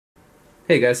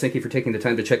Hey guys, thank you for taking the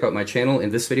time to check out my channel. In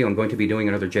this video I'm going to be doing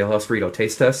another Jailhouse Burrito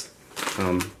taste test.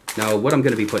 Now what I'm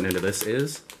going to be putting into this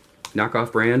is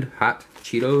knockoff brand hot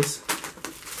Cheetos,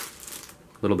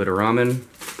 a little bit of ramen,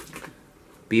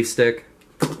 beef stick,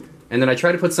 and then I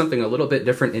try to put something a little bit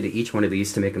different into each one of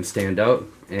these to make them stand out.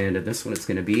 And in this one it's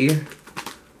going to be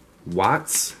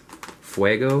WATZ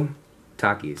FUEGO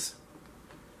Takis.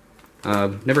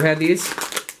 Never had these.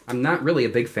 I'm not really a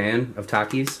big fan of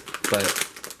Takis, but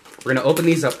we're going to open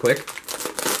these up quick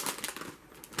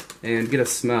and get a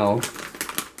smell.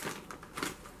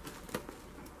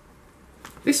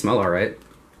 They smell alright.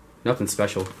 Nothing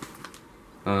special.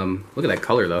 Look at that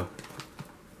color though.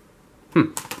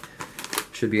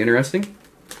 Should be interesting.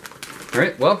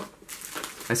 Alright, well,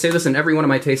 I say this in every one of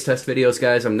my taste test videos,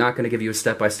 guys. I'm not going to give you a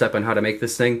step-by-step on how to make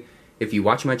this thing. If you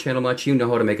watch my channel much, you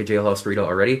know how to make a Jailhouse Burrito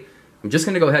already. I'm just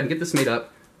going to go ahead and get this made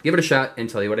up, give it a shot, and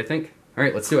tell you what I think.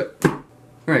 Alright, let's do it.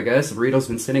 Alright guys, the burrito's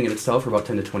been sitting in itself for about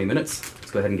 10 to 20 minutes. Let's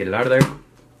go ahead and get it out of there.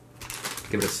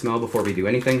 Give it a smell before we do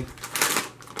anything.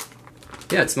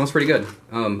 Yeah, it smells pretty good.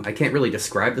 I can't really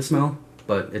describe the smell,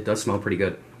 but it does smell pretty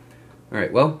good.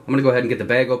 Alright, well, I'm going to go ahead and get the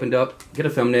bag opened up, get a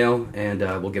thumbnail, and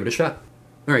we'll give it a shot.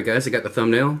 Alright guys, I got the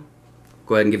thumbnail.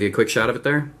 Go ahead and give you a quick shot of it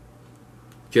there.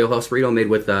 Jailhouse Burrito made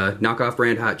with knockoff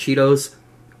brand hot Cheetos,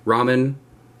 ramen,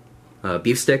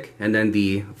 beef stick, and then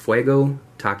the Fuego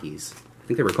Takis. I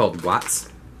think they were called WATZ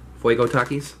FUEGO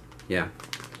Takis. Yeah.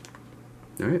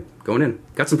 Alright, going in.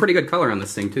 Got some pretty good color on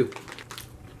this thing too.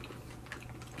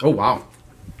 Oh wow.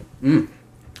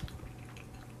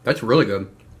 That's really good.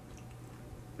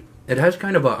 It has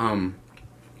kind of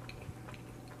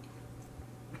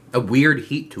a weird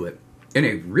heat to it in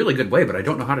a really good way, but I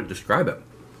don't know how to describe it.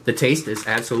 The taste is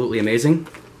absolutely amazing.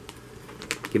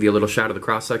 Give you a little shot of the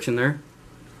cross section there.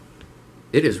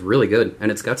 It is really good,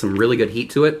 and it's got some really good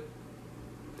heat to it.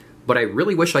 But I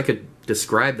really wish I could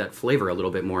describe that flavor a little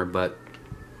bit more, but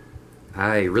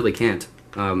I really can't.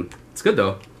 It's good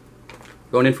though.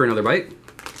 Going in for another bite.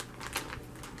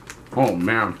 Oh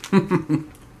man.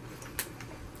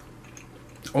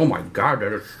 Oh my god,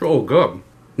 that is so good.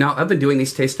 Now, I've been doing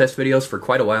these taste test videos for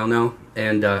quite a while now,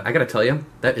 and I gotta tell you,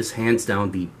 that is hands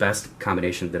down the best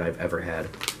combination that I've ever had.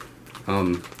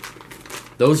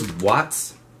 Those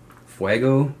WATZ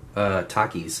FUEGO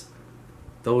Takis,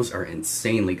 those are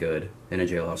insanely good in a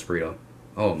Jailhouse Burrito.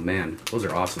 Oh man, those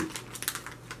are awesome.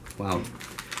 Wow.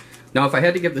 Now, if I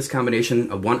had to give this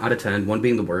combination a 1 out of 10, 1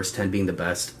 being the worst, 10 being the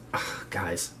best,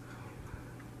 guys,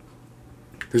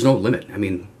 there's no limit. I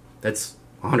mean, that's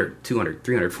 100, 200,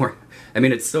 300, 400. I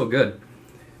mean, it's so good.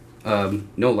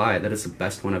 No lie, that is the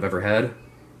best one I've ever had.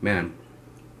 Man,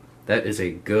 that is a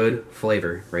good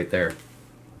flavor right there.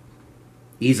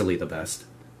 Easily the best.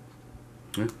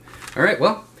 Alright,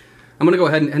 well, I'm going to go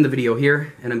ahead and end the video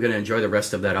here, and I'm going to enjoy the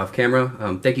rest of that off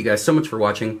camera. Thank you guys so much for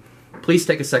watching. Please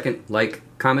take a second, like,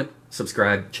 comment,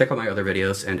 subscribe, check out my other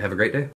videos, and have a great day.